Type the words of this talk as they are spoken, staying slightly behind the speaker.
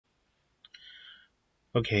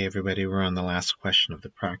Okay, everybody, we're on the last question of the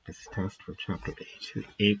practice test for chapter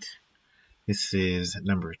 8. This is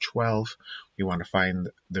number 12. We want to find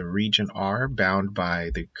the region R bound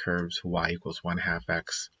by the curves y equals 1/2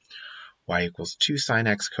 x, y equals 2 sine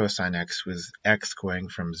x cosine x, with x going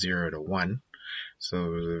from 0 to 1.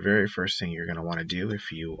 So the very first thing you're going to want to do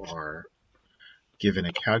if you are given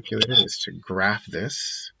a calculator is to graph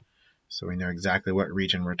this so we know exactly what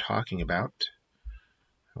region we're talking about.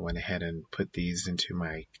 I went ahead and put these into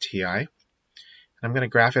my TI. I'm going to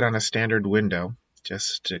graph it on a standard window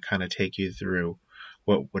just to kind of take you through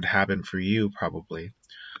what would happen for you probably.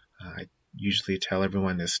 I usually tell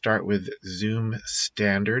everyone to start with zoom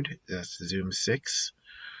standard. That's zoom 6.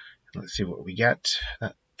 Let's see what we get.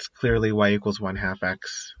 That's clearly y equals 1/2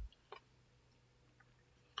 x.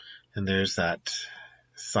 And there's that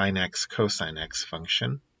sine x cosine x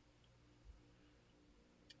function.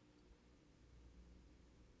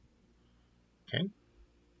 Okay.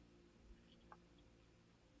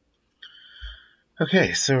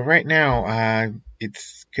 Okay, so right now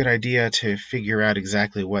it's a good idea to figure out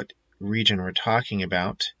exactly what region we're talking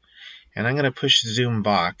about. And I'm going to push zoom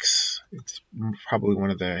box. It's probably one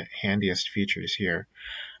of the handiest features here.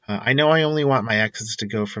 I know I only want my x's to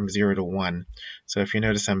go from 0 to 1. So if you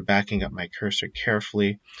notice, I'm backing up my cursor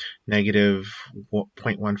carefully. Negative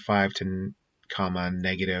 0.15 to comma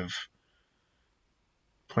negative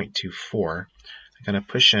 0.24. I'm going to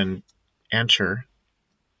push in enter.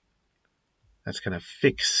 That's going to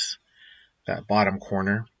fix that bottom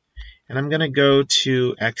corner. And I'm going to go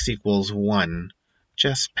to x equals 1,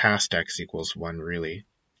 just past x equals 1, really.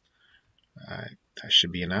 That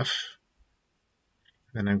should be enough.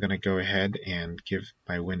 Then I'm going to go ahead and give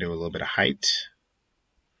my window a little bit of height.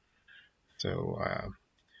 So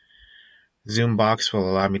zoom box will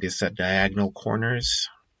allow me to set diagonal corners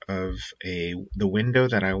of the window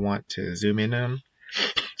that I want to zoom in on.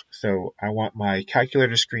 So I want my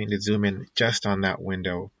calculator screen to zoom in just on that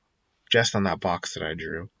window, just on that box that I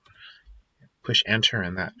drew. Push enter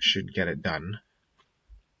and that should get it done.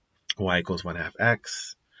 Y equals 1/2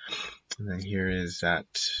 x. And then here is that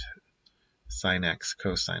sine x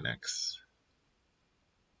cosine x.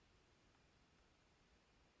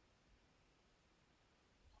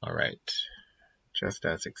 All right, just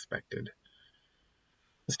as expected.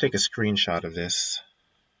 Let's take a screenshot of this.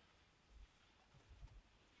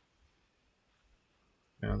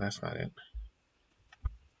 No, that's not it.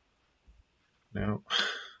 No.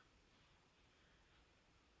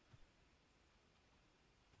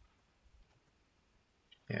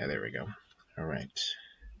 Yeah, there we go. All right.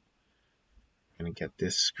 I'm going to get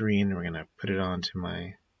this screen. We're going to put it onto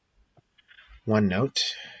my OneNote.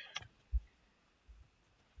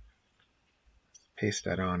 Paste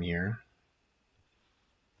that on here.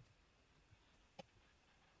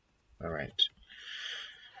 All right.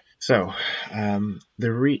 So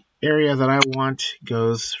the area that I want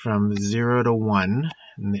goes from 0 to 1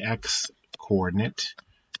 in the x coordinate.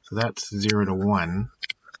 So that's 0 to 1.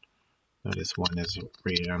 Notice 1 is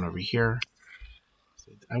right down over here.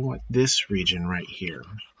 So I want this region right here.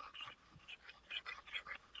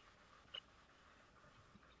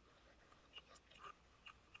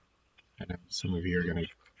 I know some of you are going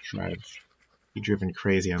to be driven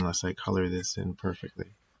crazy unless I color this in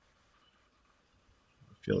perfectly.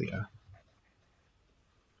 I feel ya.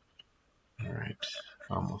 All right,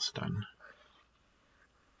 almost done.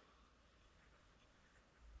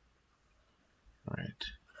 All right,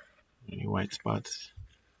 any white spots?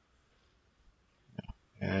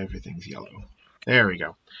 No, everything's yellow. There we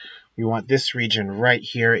go. We want this region right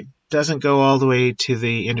here. It doesn't go all the way to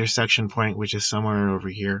the intersection point, which is somewhere over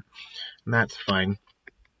here, and that's fine.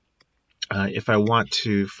 If I want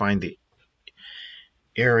to find the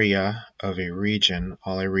area of a region,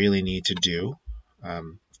 all I really need to do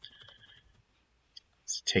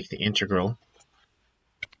is take the integral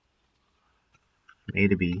from a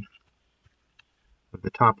to b of the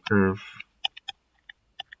top curve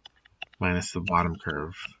minus the bottom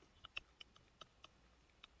curve.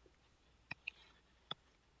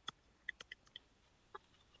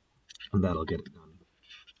 And that'll get it done.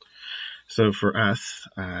 So for us,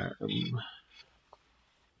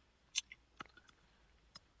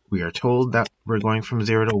 we are told that we're going from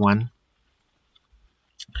 0 to 1.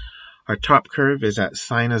 Our top curve is that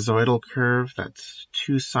sinusoidal curve. That's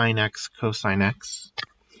 2 sine x cosine x.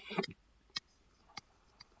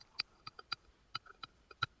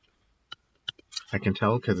 I can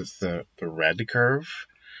tell because it's the red curve,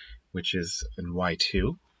 which is in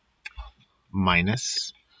y2,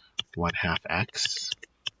 minus 1/2 x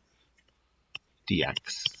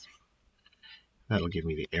dx. That'll give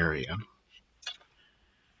me the area.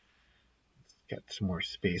 get some more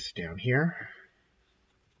space down here.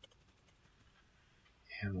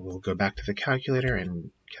 And we'll go back to the calculator and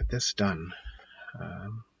get this done.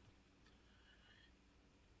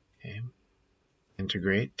 Okay.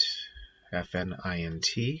 Integrate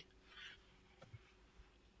FNINT,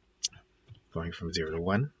 going from 0 to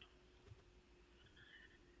 1.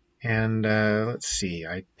 And let's see,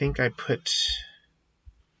 I think I put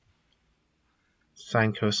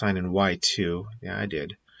sine, cosine, and y2. Yeah, I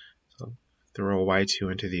did. So throw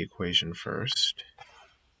y2 into the equation first.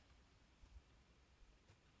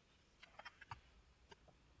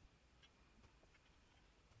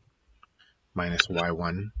 Minus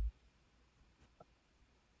y1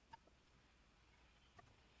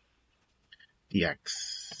 dx.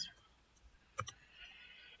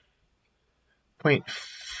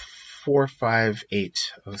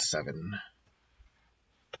 0.45807.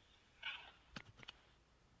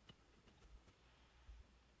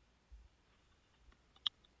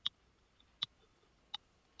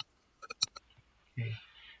 Okay.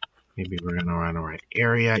 Maybe we're going to run a right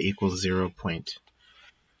area equals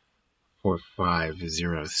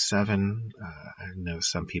 0.4507. I know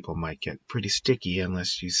some people might get pretty sticky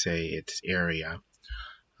unless you say it's area,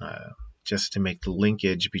 just to make the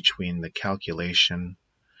linkage between the calculation,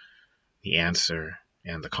 the answer,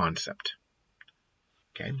 and the concept.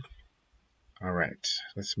 Okay. All right.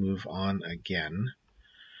 Let's move on again.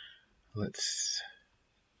 I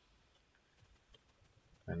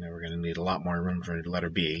know we're going to need a lot more room for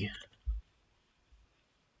letter B.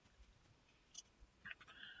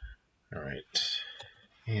 All right.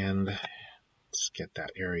 And let's get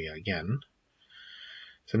that area again.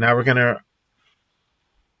 So now we're going to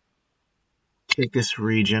take this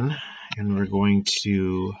region and we're going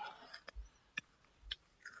to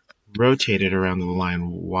rotate it around the line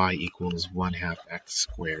y equals 1/2 x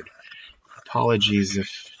squared. Apologies if,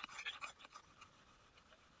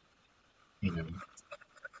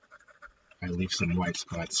 I leave some white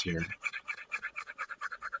spots here.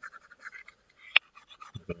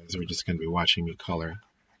 Otherwise, we're just going to be watching me color.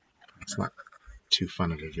 It's not too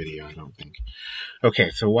fun of a video, I don't think.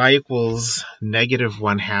 Okay, so y equals negative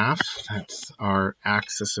 1/2. That's our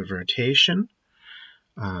axis of rotation.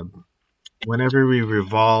 Whenever we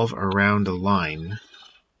revolve around a line,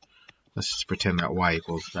 let's just pretend that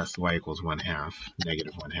that's y equals 1/2,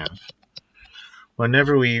 negative 1/2.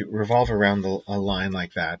 Whenever we revolve around a line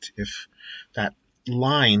like that, if that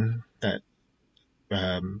line, that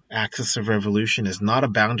axis of revolution is not a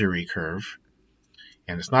boundary curve,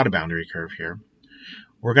 and it's not a boundary curve here,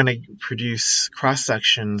 we're going to produce cross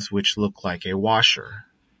sections which look like a washer,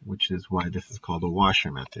 which is why this is called the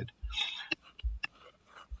washer method.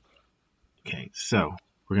 Okay, so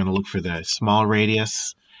we're going to look for the small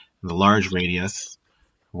radius and the large radius.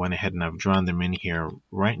 I went ahead and I've drawn them in here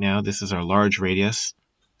right now. This is our large radius.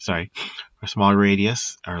 Sorry, our small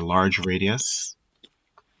radius, our large radius.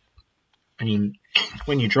 I mean,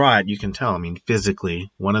 when you draw it, you can tell. I mean,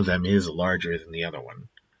 physically, one of them is larger than the other one.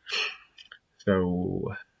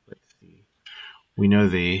 So, let's see. We know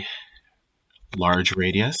the large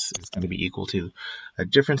radius is going to be equal to a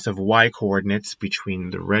difference of y coordinates between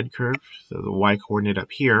the red curve, so the y coordinate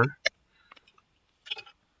up here,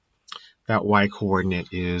 that y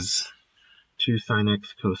coordinate is 2 sine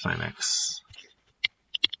x cosine x,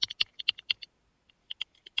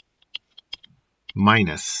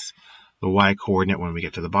 minus the y coordinate when we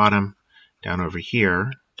get to the bottom, down over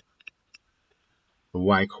here, the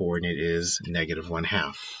y coordinate is negative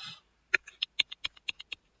 1/2.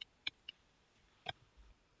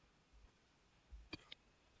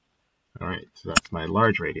 All right, so that's my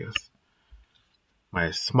large radius.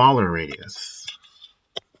 My smaller radius,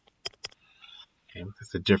 okay,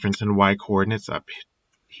 that's the difference in y coordinates up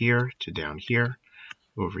here to down here.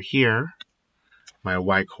 Over here, my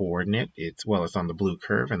y coordinate, it's on the blue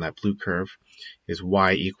curve, and that blue curve is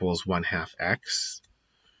y equals 1/2 x.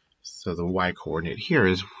 So the y coordinate here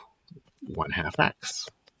is 1/2 x.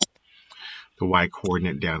 The y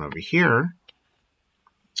coordinate down over here,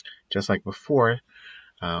 just like before,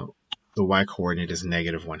 the y coordinate is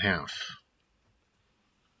negative 1/2.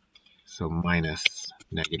 So minus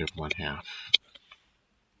negative 1/2.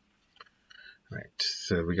 Right,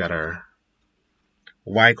 so we got our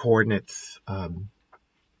y coordinates,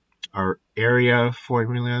 our area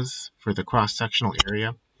formulas for the cross-sectional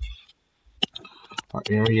area. Our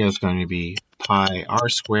area is going to be pi r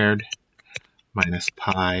squared minus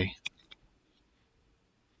pi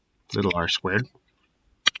little r squared.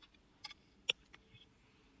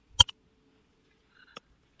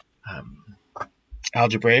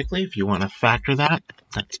 Algebraically, if you want to factor that,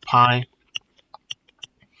 that's pi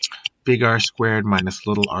big R squared minus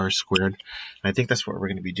little r squared. And I think that's what we're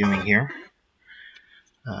going to be doing here.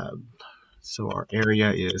 So our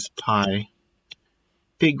area is pi.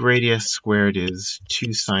 Big radius squared is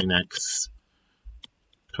 2 sine x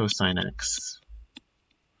cosine x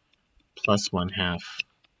plus 1/2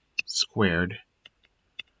 squared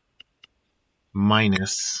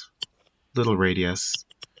minus little radius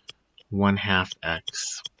 1/2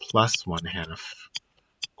 x plus 1/2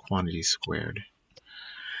 quantity squared.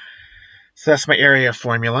 So that's my area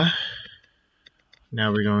formula.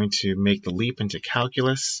 Now we're going to make the leap into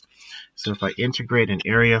calculus. So if I integrate an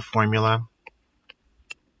area formula,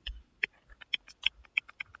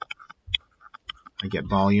 I get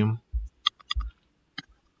volume.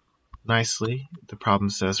 Nicely, the problem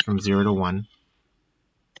says from 0 to 1.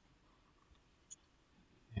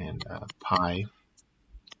 And pi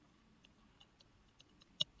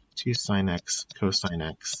 2 sine x cosine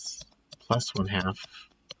x plus 1/2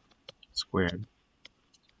 squared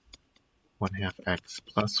 1/2 x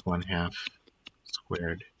plus 1/2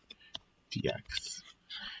 squared dx.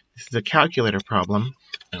 This is a calculator problem.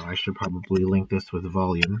 Now I should probably link this with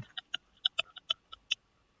volume.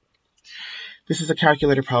 This is a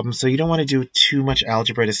calculator problem, so you don't want to do too much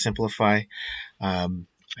algebra to simplify. I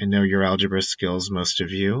know your algebra skills, most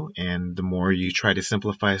of you, and the more you try to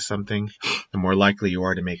simplify something, the more likely you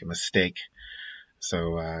are to make a mistake.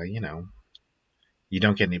 So, you know, you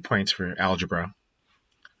don't get any points for algebra.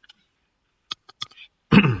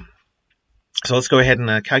 So let's go ahead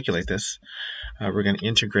and calculate this. We're going to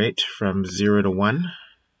integrate from 0 to 1.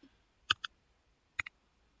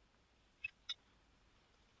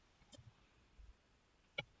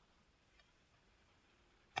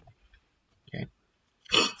 Okay,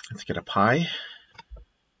 let's get a pi.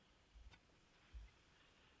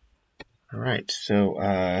 All right, so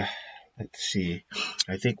let's see.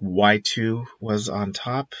 I think y2 was on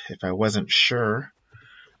top. If I wasn't sure,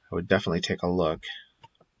 I would definitely take a look.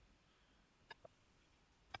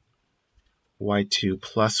 y2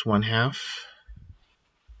 plus 1/2.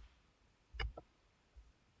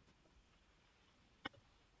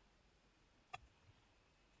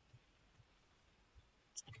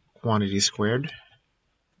 Quantity squared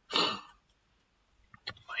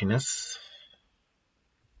minus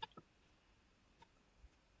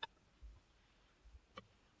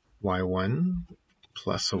y1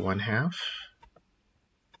 plus a 1/2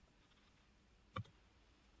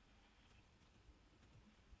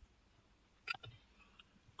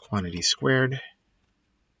 quantity squared.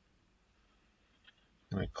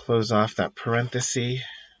 I'm going to close off that parenthesis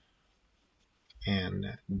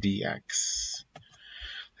and dx.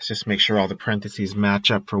 Let's just make sure all the parentheses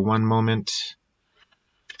match up for one moment.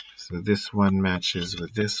 So this one matches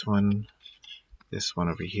with this one. This one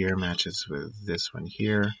over here matches with this one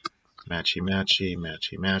here. Matchy, matchy,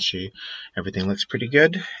 matchy, matchy. Everything looks pretty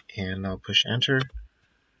good. And I'll push enter.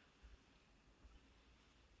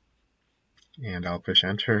 And I'll push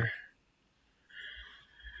enter.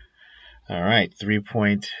 All right,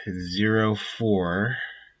 3.04.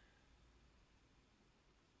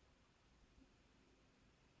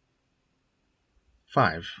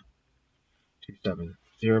 527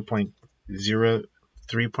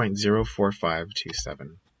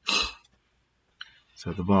 3.04527.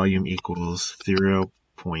 So the volume equals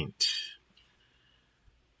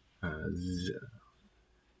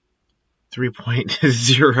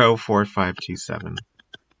 3.04527.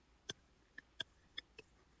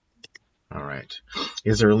 All right.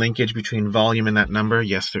 Is there a linkage between volume and that number?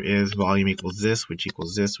 Yes, there is. Volume equals this, which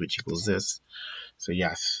equals this, which equals this. So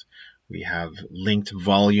yes, we have linked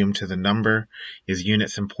volume to the number. Is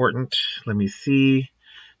units important? Let me see.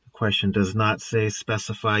 The question does not say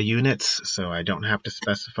specify units, so I don't have to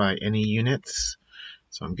specify any units.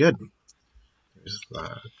 So I'm good. There's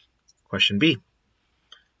question B.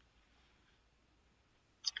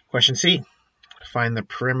 Question C. Find the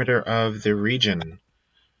perimeter of the region.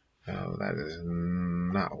 Oh, that is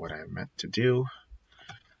not what I meant to do.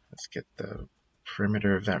 Let's get the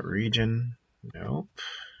perimeter of that region. Nope.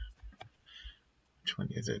 Which one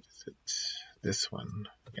is it? Is it this one?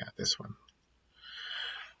 Yeah, this one.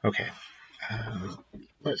 Okay.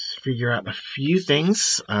 Let's figure out a few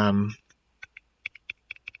things.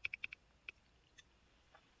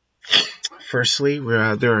 Firstly,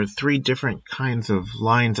 there are 3 different kinds of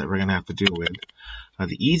lines that we're going to have to deal with.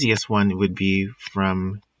 The easiest one would be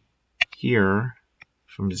from here,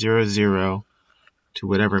 from 0, 0 to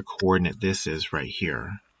whatever coordinate this is right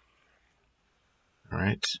here. All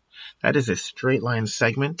right, that is a straight line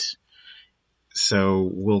segment, so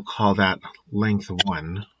we'll call that length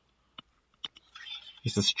 1.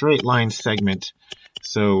 It's a straight line segment,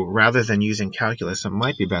 so rather than using calculus, it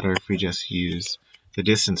might be better if we just use the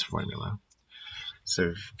distance formula. So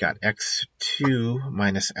we've got x2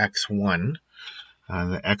 minus x1.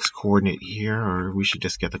 The x-coordinate here, or we should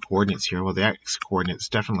just get the coordinates here. Well, the x-coordinate is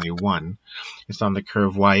definitely 1. It's on the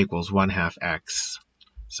curve y equals 1/2 x.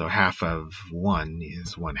 So half of 1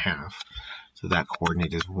 is 1/2. So that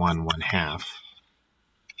coordinate is 1, 1/2.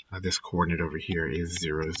 This coordinate over here is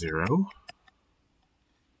 0, 0.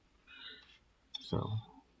 So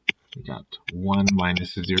we got 1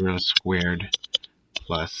 minus 0 squared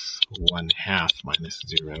plus 1/2 minus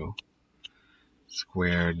 0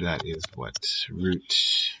 squared. That is what? Root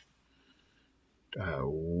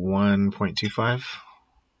 1.25,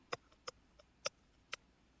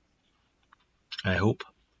 I hope.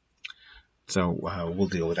 So we'll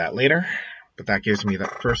deal with that later. But that gives me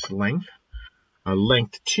that first length.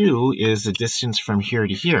 Length 2 is the distance from here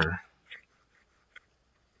to here.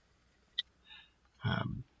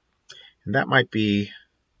 And that might be,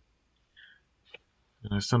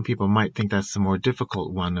 some people might think that's the more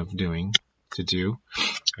difficult one to do.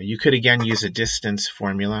 You could again use a distance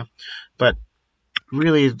formula, but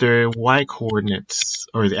really the y-coordinates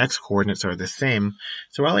or the x-coordinates are the same.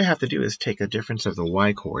 So all I have to do is take a difference of the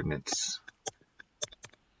y-coordinates.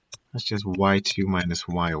 That's just y2 minus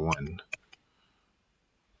y1.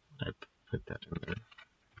 I put that in there.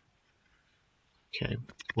 Okay,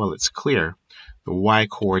 well, it's clear. The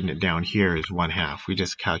y-coordinate down here is 1/2. We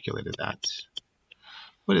just calculated that.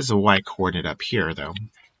 What is the y-coordinate up here, though?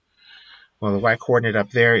 Well, the y-coordinate up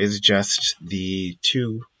there is just the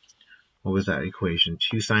 2, what was that equation?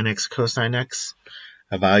 2 sine x cosine x,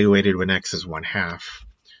 evaluated when x is 1/2.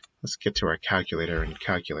 Let's get to our calculator and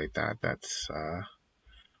calculate that. That's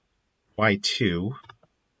y2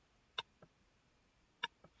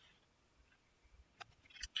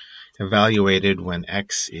 evaluated when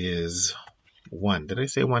x is 1. Did I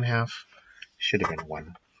say 1/2? Should have been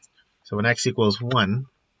 1. So when x equals 1,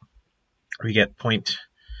 we get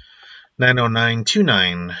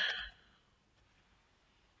 0.90929.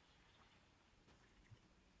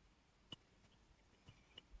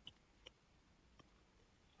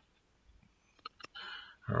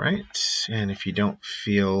 All right, and if you don't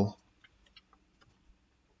feel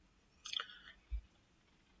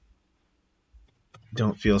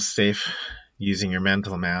safe using your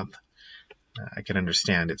mental math, I can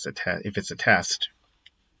understand if it's a test,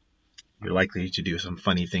 you're likely to do some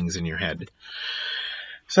funny things in your head.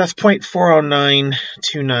 So that's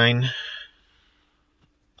 0.40929.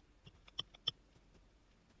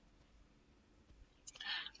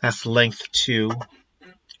 That's length 2.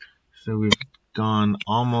 So we've gone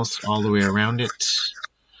almost all the way around it.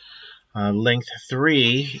 Length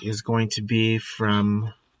 3 is going to be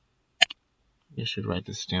from, I should write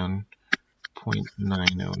this down,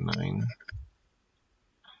 0.909.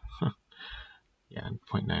 Yeah,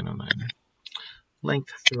 0.909.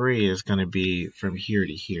 Length 3 is going to be from here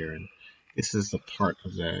to here. And this is the part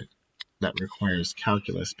of that requires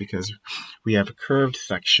calculus because we have a curved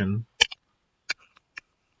section.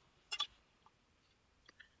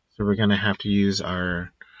 So we're going to have to use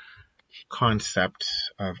our concept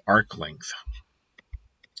of arc length.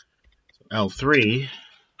 So L3,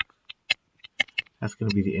 that's going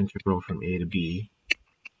to be the integral from a to b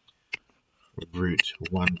of root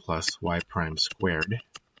 1 plus y prime squared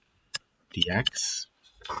dx.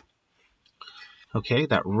 Okay,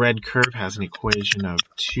 that red curve has an equation of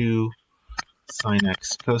 2 sine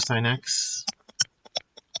x cosine x.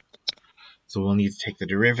 So we'll need to take the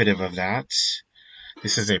derivative of that.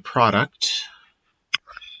 This is a product.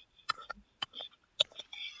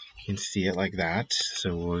 You can see it like that.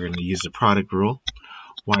 So we're going to use the product rule.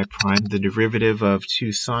 Y prime, the derivative of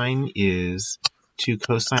 2 sine is 2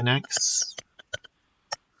 cosine x.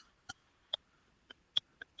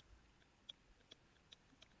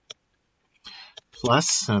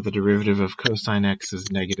 Plus, the derivative of cosine x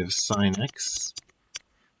is negative sine x.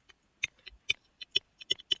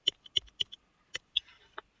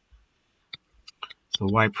 So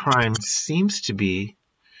y prime seems to be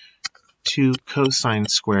 2 cosine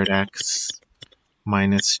squared x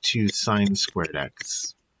minus 2 sine squared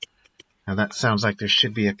x. Now that sounds like there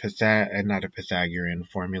should be not a Pythagorean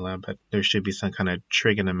formula, but there should be some kind of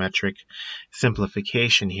trigonometric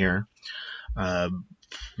simplification here.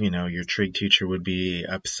 Your trig teacher would be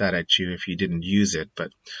upset at you if you didn't use it,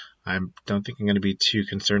 but I don't think I'm going to be too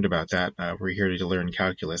concerned about that. We're here to learn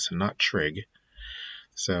calculus and not trig.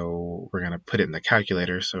 So we're going to put it in the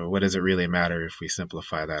calculator. So what does it really matter if we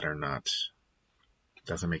simplify that or not? It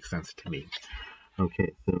doesn't make sense to me.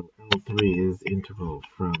 Okay, so L3 is integral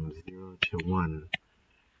from 0 to 1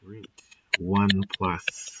 root 1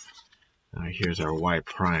 plus, here's our y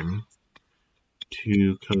prime,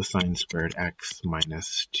 2 cosine squared x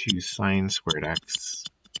minus 2 sine squared x,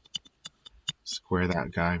 square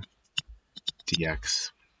that guy,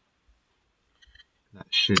 dx. That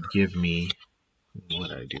should give me, what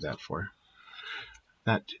did I do that for?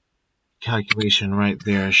 That calculation right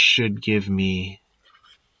there should give me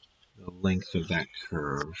the length of that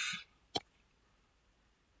curve.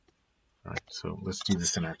 All right, so let's do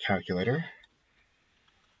this in our calculator.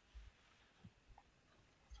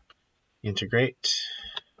 Integrate.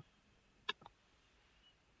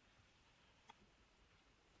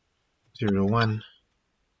 Zero to 1.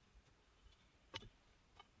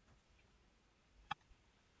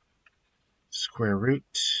 Square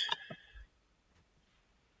root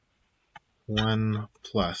 1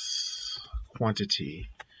 plus quantity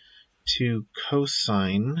 2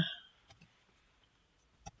 cosine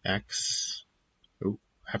x. Oh,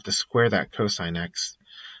 I have to square that cosine x.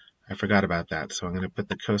 I forgot about that, so I'm going to put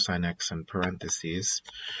the cosine x in parentheses.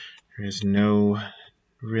 There's no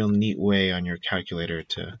real neat way on your calculator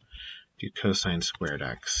to do cosine squared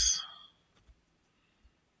x.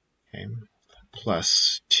 Okay,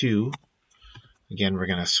 plus 2. Again, we're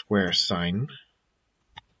going to square sine.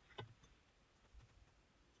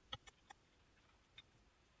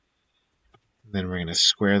 Then we're going to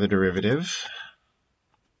square the derivative,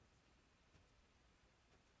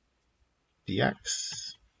 dx.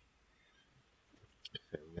 So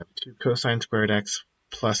we have 2 cosine squared x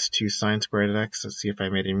plus 2 sine squared x. Let's see if I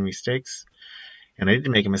made any mistakes. And I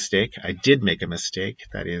didn't make a mistake. I did make a mistake.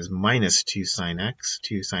 That is minus 2 sine x,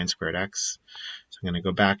 2 sine squared x. So I'm going to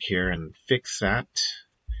go back here and fix that.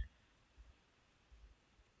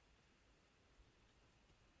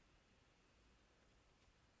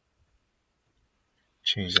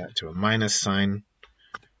 Change that to a minus sign.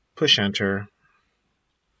 Push enter.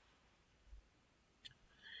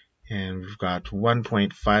 And we've got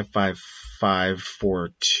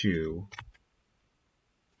 1.55542.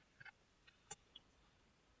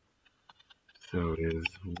 So it is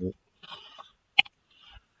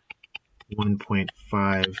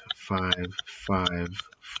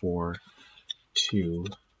 1.55542.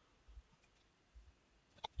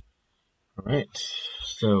 All right,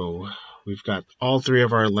 so we've got all three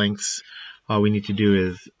of our lengths. All we need to do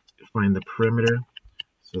is find the perimeter.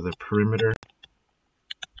 So the perimeter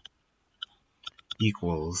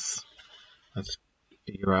equals, let's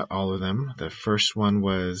figure out all of them. The first one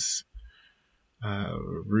was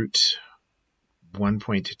root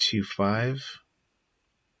 1.25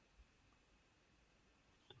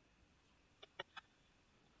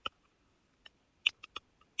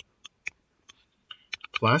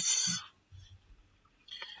 plus,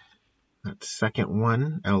 that second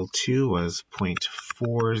one, L2, was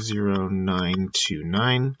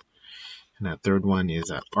 0.40929. And that third one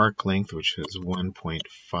is at arc length, which is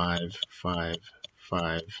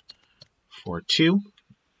 1.55542.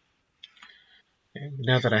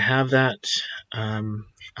 Now that I have that, I'm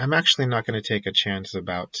actually not going to take a chance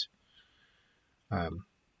about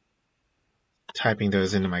typing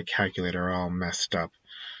those into my calculator all messed up.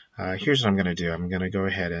 Here's what I'm going to do. I'm going to go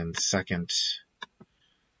ahead and second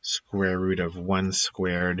square root of 1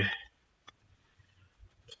 squared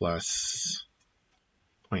plus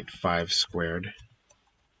 0.5 squared.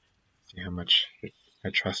 See how much I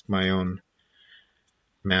trust my own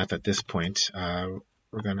math at this point.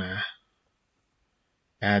 We're going to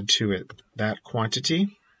add to it that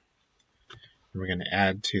quantity. We're going to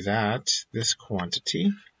add to that this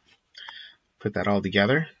quantity. Put that all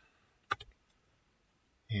together.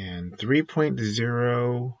 And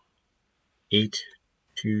 3.08276.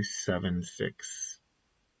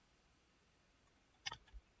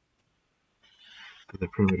 The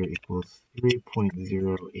perimeter equals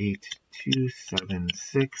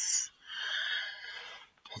 3.08276.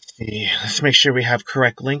 Let's see. Let's make sure we have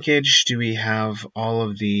correct linkage. Do we have all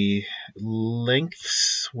of the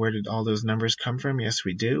lengths? Where did all those numbers come from? Yes,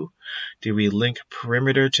 we do. Did we link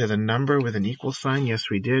perimeter to the number with an equal sign? Yes,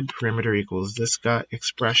 we did. Perimeter equals this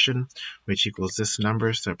expression, which equals this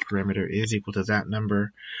number. So perimeter is equal to that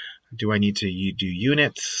number. Do I need to do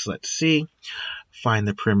units? Let's see. Find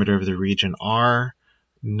the perimeter of the region R.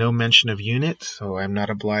 No mention of units, so I'm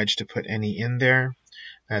not obliged to put any in there.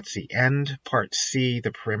 That's the end. Part C,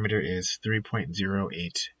 the perimeter is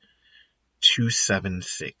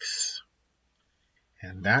 3.08276.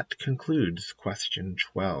 And that concludes question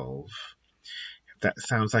 12. If that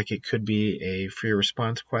sounds like it could be a free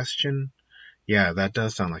response question, yeah, that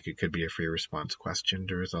does sound like it could be a free response question.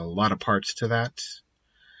 There's a lot of parts to that.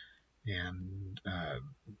 And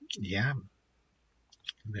yeah,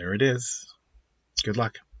 there it is. Good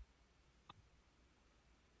luck.